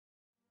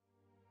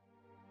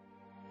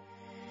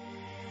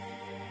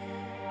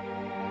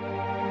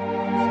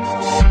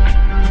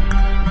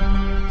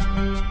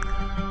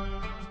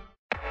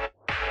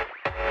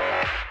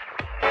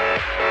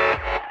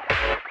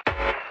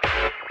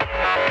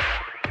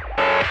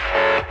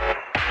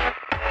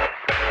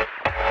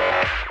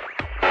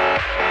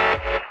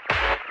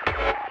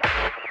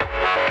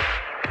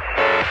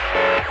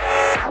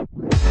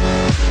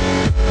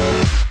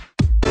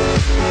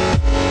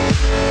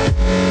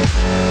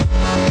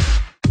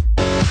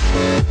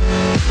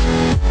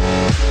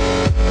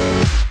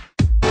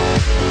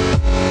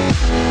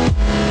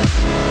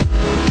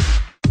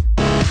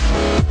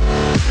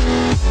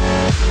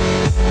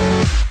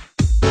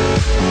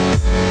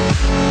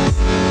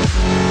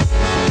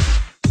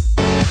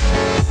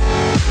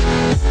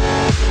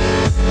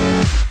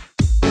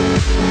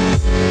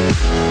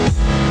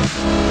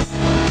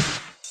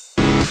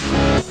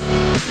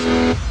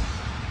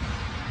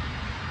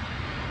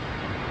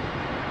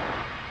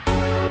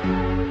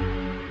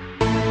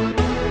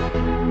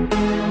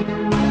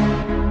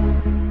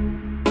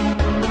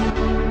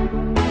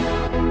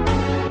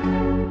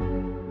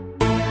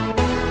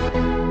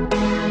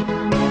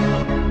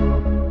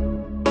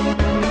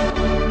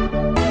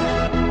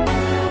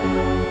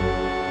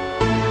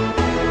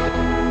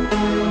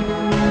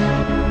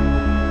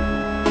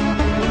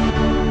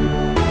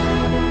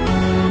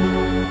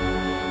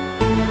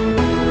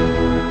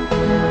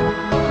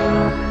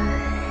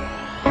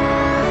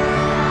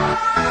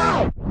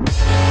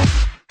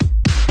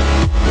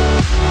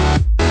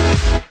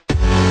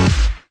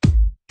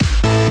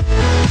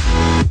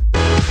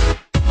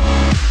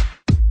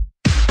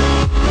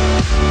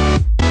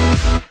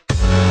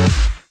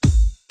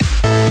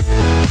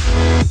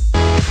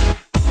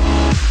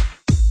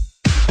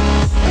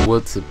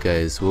What's up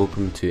guys,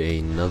 welcome to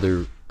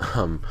another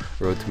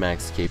road to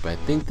max scape. I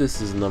think this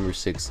is number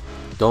 6,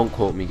 don't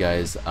quote me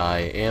guys. I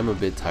am a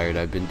bit tired.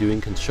 I've been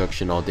doing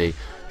construction all day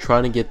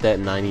trying to get that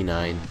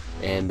 99,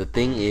 and the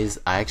thing is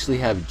I actually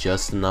have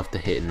just enough to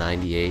hit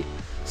 98,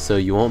 so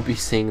you won't be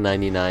seeing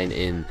 99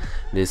 in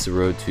this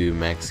road to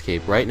max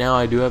scape. Right now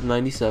I do have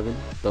 97,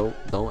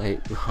 don't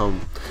hate.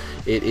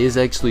 It is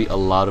actually a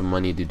lot of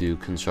money to do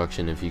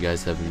construction if you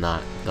guys have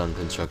not done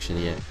construction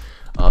yet.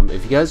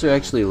 If you guys are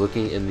actually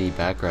looking in the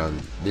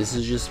background, this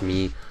is just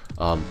me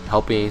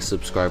helping a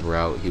subscriber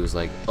out. He was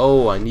like,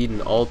 oh, I need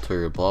an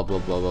altar, blah blah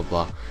blah blah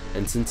blah,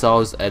 and since I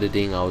was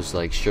editing, I was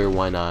like, sure,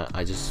 why not.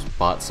 I just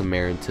bought some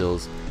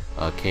Marintills,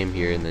 came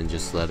here and then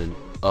just let him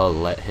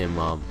let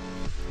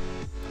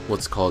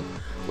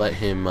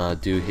him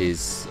do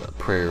his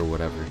prayer or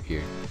whatever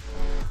here.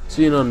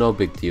 So no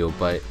big deal.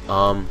 But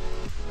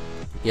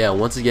yeah,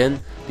 once again,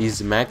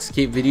 these max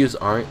scape videos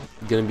aren't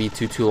gonna be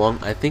too long.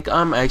 I think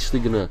I'm actually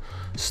gonna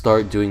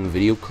start doing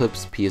video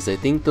clips because I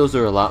think those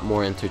are a lot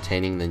more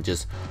entertaining than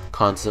just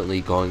constantly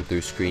going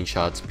through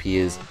screenshots,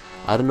 because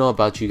I don't know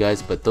about you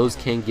guys, but those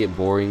can get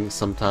boring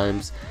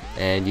sometimes,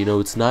 and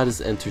it's not as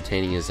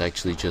entertaining as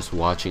actually just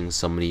watching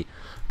somebody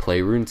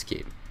play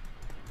RuneScape.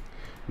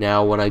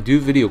 Now when I do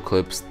video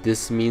clips,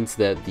 this means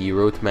that the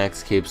road to max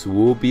scapes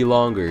will be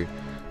longer,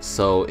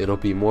 so it'll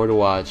be more to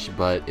watch,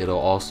 but it'll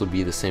also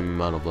be the same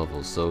amount of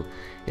levels. So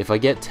if I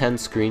get 10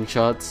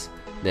 screenshots,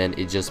 then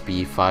it just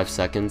be 5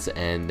 seconds,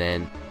 and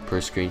then per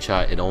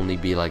screenshot it only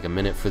be like a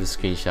minute for the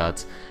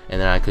screenshots, and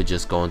then I could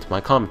just go into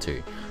my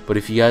commentary. But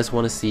if you guys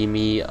want to see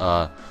me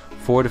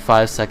 4 to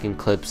 5 second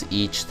clips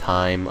each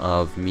time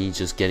of me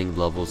just getting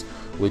levels,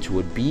 which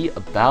would be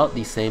about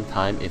the same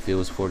time if it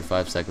was 4 to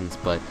 5 seconds,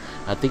 but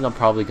I think I'm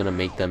probably gonna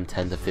make them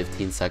 10 to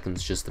 15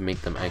 seconds just to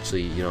make them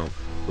actually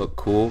look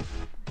cool.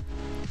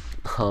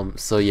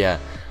 So yeah,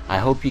 I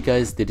hope you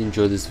guys did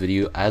enjoy this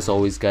video. As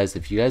always guys,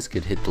 if you guys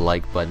could hit the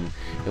like button,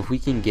 if we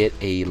can get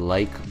a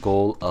like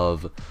goal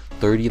of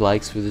 30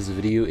 likes for this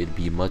video, it'd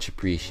be much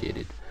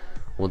appreciated.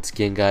 Once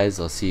again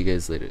guys, I'll see you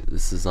guys later.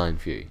 This is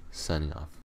LinedFury signing off.